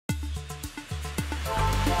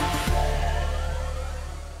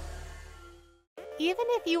Even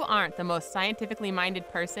if you aren't the most scientifically minded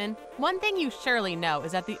person, one thing you surely know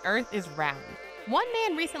is that the Earth is round. One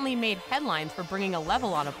man recently made headlines for bringing a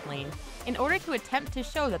level on a plane in order to attempt to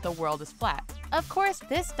show that the world is flat. Of course,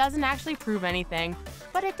 this doesn't actually prove anything,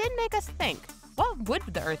 but it did make us think, what would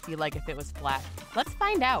the Earth be like if it was flat? Let's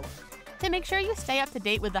find out. To make sure you stay up to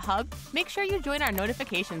date with the Hub, make sure you join our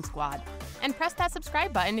notification squad and press that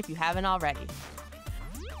subscribe button if you haven't already.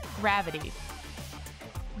 Gravity.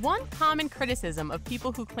 One common criticism of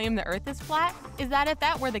people who claim the Earth is flat is that if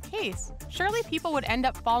that were the case, surely people would end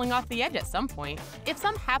up falling off the edge at some point. If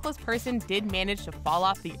some hapless person did manage to fall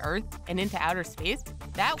off the Earth and into outer space,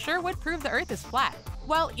 that sure would prove the Earth is flat.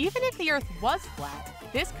 Well, even if the Earth was flat,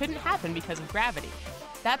 this couldn't happen because of gravity.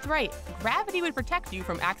 That's right, gravity would protect you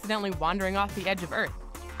from accidentally wandering off the edge of Earth.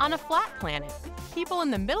 On a flat planet, people in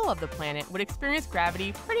the middle of the planet would experience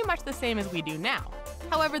gravity pretty much the same as we do now.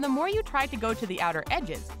 However, the more you tried to go to the outer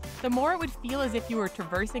edges, the more it would feel as if you were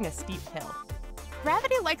traversing a steep hill.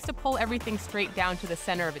 Gravity likes to pull everything straight down to the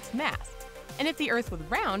center of its mass, and if the Earth was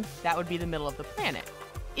round, that would be the middle of the planet.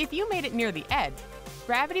 If you made it near the edge,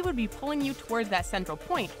 gravity would be pulling you towards that central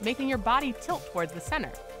point, making your body tilt towards the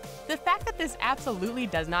center. The fact that this absolutely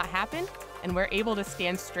does not happen, and we're able to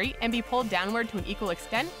stand straight and be pulled downward to an equal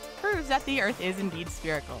extent, proves that the Earth is indeed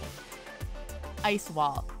spherical. Ice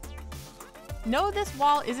wall. No, this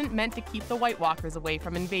wall isn't meant to keep the White Walkers away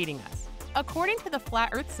from invading us. According to the Flat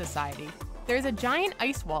Earth Society, there's a giant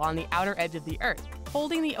ice wall on the outer edge of the Earth,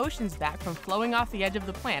 holding the oceans back from flowing off the edge of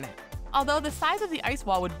the planet. Although the size of the ice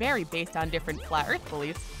wall would vary based on different Flat Earth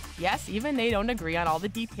beliefs, yes, even they don't agree on all the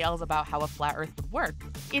details about how a flat Earth would work,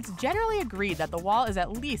 it's generally agreed that the wall is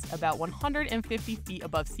at least about 150 feet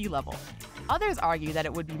above sea level. Others argue that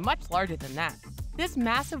it would be much larger than that. This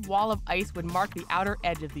massive wall of ice would mark the outer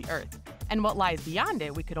edge of the Earth, and what lies beyond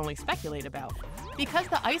it we could only speculate about. Because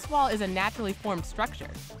the ice wall is a naturally formed structure,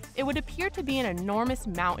 it would appear to be an enormous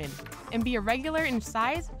mountain and be irregular in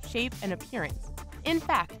size, shape, and appearance. In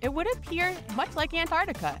fact, it would appear much like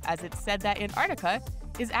Antarctica, as it's said that Antarctica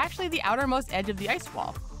is actually the outermost edge of the ice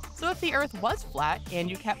wall. So if the Earth was flat and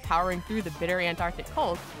you kept powering through the bitter Antarctic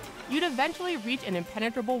cold, you'd eventually reach an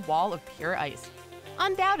impenetrable wall of pure ice.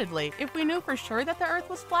 Undoubtedly, if we knew for sure that the Earth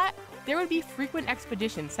was flat, there would be frequent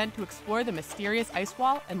expeditions sent to explore the mysterious ice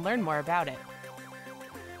wall and learn more about it.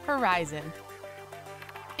 Horizon.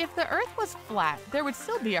 If the Earth was flat, there would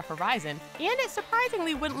still be a horizon, and it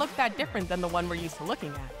surprisingly wouldn't look that different than the one we're used to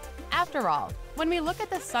looking at. After all, when we look at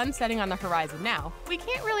the sun setting on the horizon now, we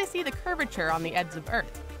can't really see the curvature on the edge of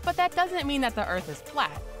Earth. But that doesn't mean that the Earth is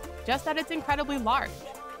flat, just that it's incredibly large.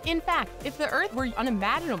 In fact, if the Earth were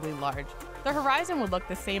unimaginably large, the horizon would look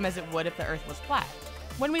the same as it would if the Earth was flat.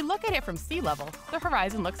 When we look at it from sea level, the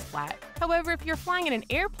horizon looks flat. However, if you're flying in an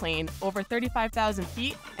airplane over 35,000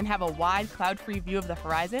 feet and have a wide, cloud-free view of the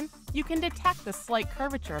horizon, you can detect the slight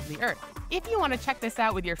curvature of the Earth. If you want to check this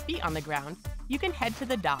out with your feet on the ground, you can head to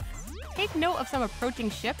the docks. Take note of some approaching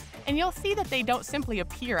ships, and you'll see that they don't simply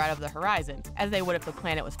appear out of the horizon, as they would if the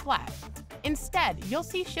planet was flat. Instead, you'll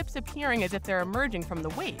see ships appearing as if they're emerging from the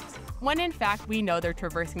waves, when in fact we know they're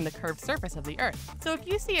traversing the curved surface of the Earth. So if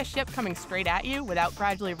you see a ship coming straight at you without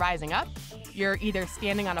gradually rising up, you're either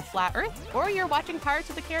standing on a flat Earth or you're watching Pirates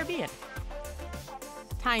of the Caribbean.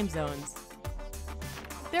 Time zones.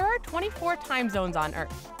 There are 24 time zones on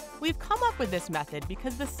Earth. We've come up with this method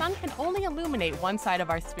because the sun can only illuminate one side of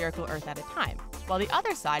our spherical Earth at a time, while the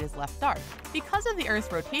other side is left dark. Because of the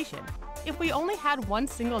Earth's rotation, if we only had one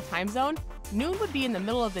single time zone, noon would be in the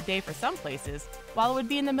middle of the day for some places, while it would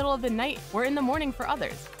be in the middle of the night or in the morning for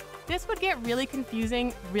others. This would get really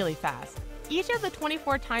confusing really fast. Each of the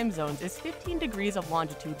 24 time zones is 15 degrees of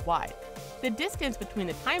longitude wide. The distance between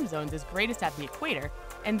the time zones is greatest at the equator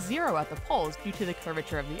and 0 at the poles due to the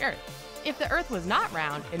curvature of the Earth. If the Earth was not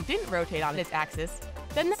round and didn't rotate on its axis,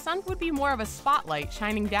 then the sun would be more of a spotlight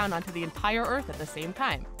shining down onto the entire Earth at the same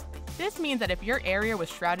time. This means that if your area was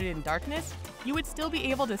shrouded in darkness, you would still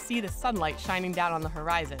be able to see the sunlight shining down on the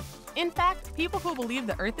horizon. In fact, people who believe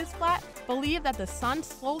the Earth is flat believe that the sun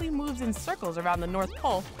slowly moves in circles around the North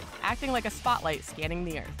Pole, acting like a spotlight scanning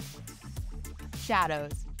the Earth.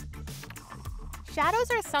 Shadows.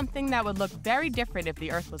 Shadows are something that would look very different if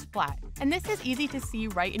the Earth was flat, and this is easy to see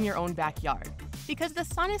right in your own backyard. Because the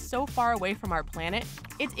sun is so far away from our planet,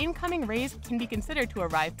 its incoming rays can be considered to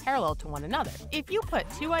arrive parallel to one another. If you put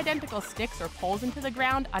two identical sticks or poles into the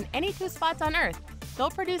ground on any two spots on Earth, they'll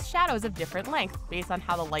produce shadows of different lengths based on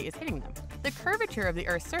how the light is hitting them. The curvature of the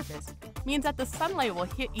Earth's surface means that the sunlight will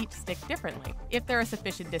hit each stick differently if they're a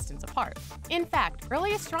sufficient distance apart. In fact,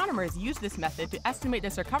 early astronomers used this method to estimate the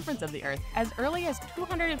circumference of the Earth as early as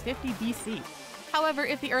 250 BC. However,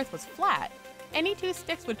 if the Earth was flat, Any two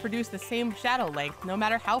sticks would produce the same shadow length no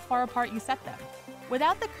matter how far apart you set them.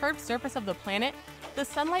 Without the curved surface of the planet, the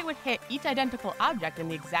sunlight would hit each identical object in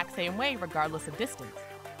the exact same way regardless of distance.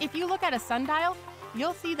 If you look at a sundial,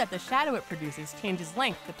 you'll see that the shadow it produces changes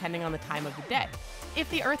length depending on the time of the day. If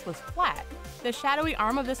the Earth was flat, the shadowy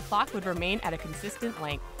arm of this clock would remain at a consistent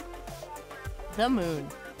length. The Moon.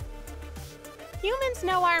 Humans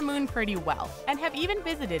know our moon pretty well and have even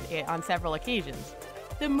visited it on several occasions.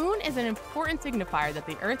 The moon is an important signifier that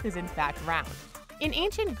the Earth is in fact round. In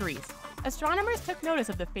ancient Greece, astronomers took notice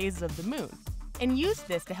of the phases of the moon and used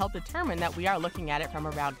this to help determine that we are looking at it from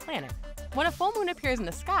a round planet. When a full moon appears in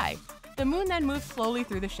the sky, the moon then moves slowly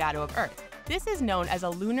through the shadow of Earth. This is known as a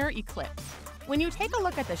lunar eclipse. When you take a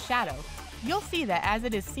look at the shadow, you'll see that as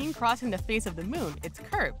it is seen crossing the face of the moon, it's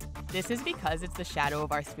curved. This is because it's the shadow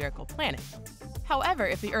of our spherical planet. However,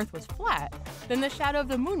 if the Earth was flat, then the shadow of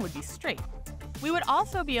the moon would be straight. We would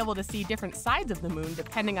also be able to see different sides of the moon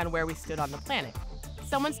depending on where we stood on the planet.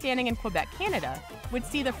 Someone standing in Quebec, Canada, would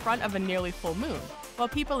see the front of a nearly full moon, while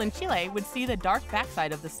people in Chile would see the dark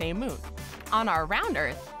backside of the same moon. On our round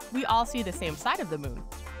Earth, we all see the same side of the moon,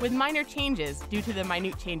 with minor changes due to the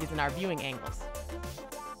minute changes in our viewing angles.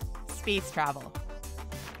 Space travel.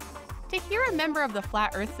 To hear a member of the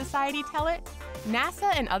Flat Earth Society tell it,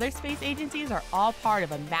 NASA and other space agencies are all part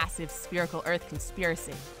of a massive spherical Earth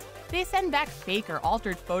conspiracy. They send back fake or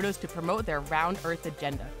altered photos to promote their round Earth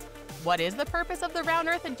agenda. What is the purpose of the round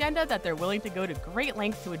Earth agenda that they're willing to go to great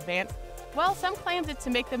lengths to advance? Well, some claims it's to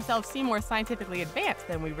make themselves seem more scientifically advanced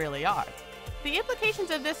than we really are. The implications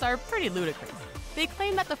of this are pretty ludicrous. They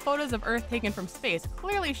claim that the photos of Earth taken from space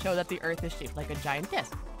clearly show that the Earth is shaped like a giant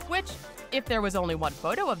disk, which, if there was only one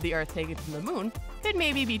photo of the Earth taken from the moon, could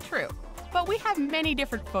maybe be true. But we have many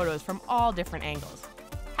different photos from all different angles.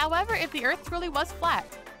 However, if the Earth truly was flat,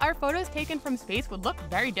 our photos taken from space would look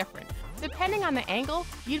very different. Depending on the angle,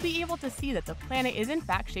 you'd be able to see that the planet is in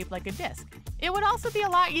fact shaped like a disk. It would also be a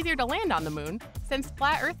lot easier to land on the moon, since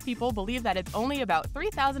flat Earth people believe that it's only about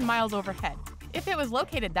 3,000 miles overhead. If it was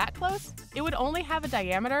located that close, it would only have a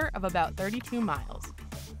diameter of about 32 miles.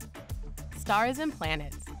 Stars and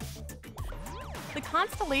planets. The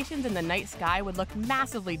constellations in the night sky would look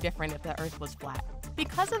massively different if the Earth was flat.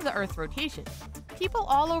 Because of the Earth's rotation, people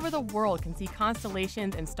all over the world can see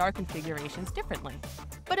constellations and star configurations differently.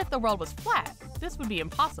 But if the world was flat, this would be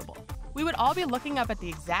impossible. We would all be looking up at the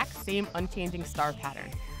exact same unchanging star pattern.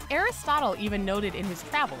 Aristotle even noted in his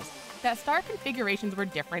travels that star configurations were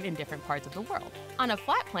different in different parts of the world. On a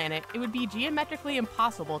flat planet, it would be geometrically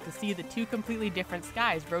impossible to see the two completely different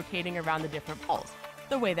skies rotating around the different poles,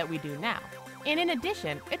 the way that we do now. And in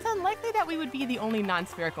addition, it's unlikely that we would be the only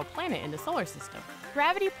non-spherical planet in the solar system.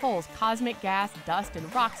 Gravity pulls cosmic gas, dust,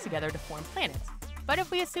 and rocks together to form planets. But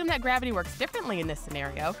if we assume that gravity works differently in this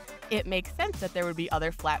scenario, it makes sense that there would be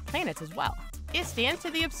other flat planets as well. It stands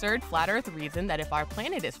to the absurd flat Earth reason that if our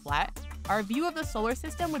planet is flat, our view of the solar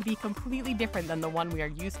system would be completely different than the one we are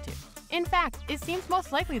used to. In fact, it seems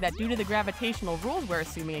most likely that due to the gravitational rules we're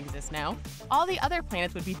assuming exist now, all the other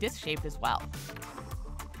planets would be disc-shaped as well.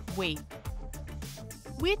 Weight.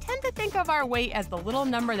 We tend to think of our weight as the little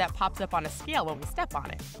number that pops up on a scale when we step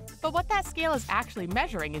on it. But what that scale is actually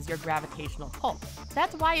measuring is your gravitational pull.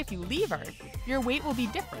 That's why if you leave Earth, your weight will be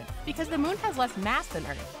different, because the moon has less mass than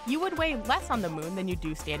Earth. You would weigh less on the moon than you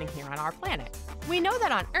do standing here on our planet. We know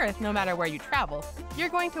that on Earth, no matter where you travel, you're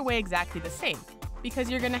going to weigh exactly the same, because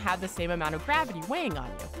you're going to have the same amount of gravity weighing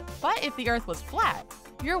on you. But if the Earth was flat,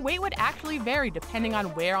 your weight would actually vary depending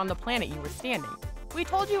on where on the planet you were standing. We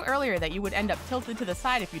told you earlier that you would end up tilted to the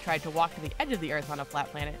side if you tried to walk to the edge of the Earth on a flat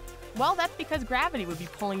planet. Well, that's because gravity would be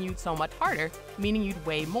pulling you so much harder, meaning you'd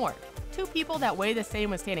weigh more. Two people that weigh the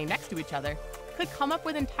same when standing next to each other could come up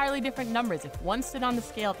with entirely different numbers if one stood on the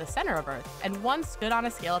scale at the center of Earth and one stood on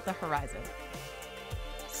a scale at the horizon.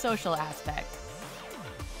 Social aspect.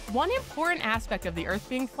 One important aspect of the Earth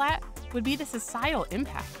being flat would be the societal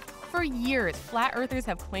impact. For years, flat earthers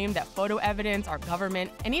have claimed that photo evidence, our government,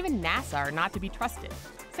 and even NASA are not to be trusted.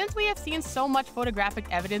 Since we have seen so much photographic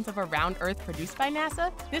evidence of a round Earth produced by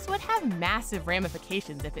NASA, this would have massive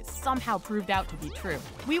ramifications if it somehow proved out to be true.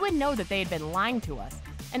 We would know that they had been lying to us,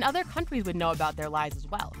 and other countries would know about their lies as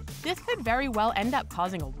well. This could very well end up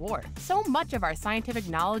causing a war. So much of our scientific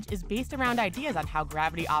knowledge is based around ideas on how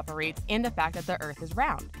gravity operates and the fact that the Earth is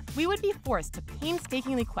round. We would be forced to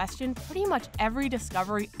painstakingly question pretty much every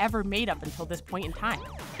discovery ever made up until this point in time.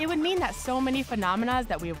 It would mean that so many phenomena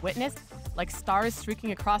that we have witnessed, like stars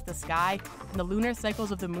streaking across the sky and the lunar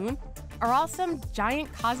cycles of the moon, are all some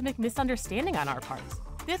giant cosmic misunderstanding on our parts.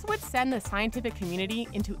 This would send the scientific community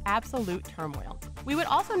into absolute turmoil. We would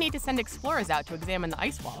also need to send explorers out to examine the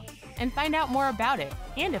ice wall and find out more about it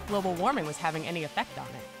and if global warming was having any effect on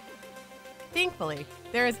it. Thankfully,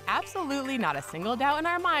 there is absolutely not a single doubt in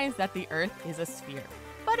our minds that the Earth is a sphere.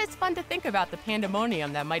 But it's fun to think about the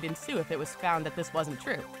pandemonium that might ensue if it was found that this wasn't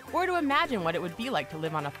true, or to imagine what it would be like to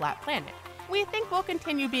live on a flat planet. We think we'll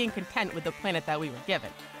continue being content with the planet that we were given.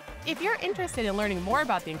 If you're interested in learning more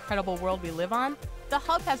about the incredible world we live on, the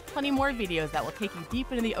Hub has plenty more videos that will take you deep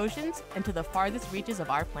into the oceans and to the farthest reaches of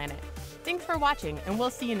our planet. Thanks for watching, and we'll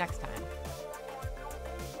see you next time.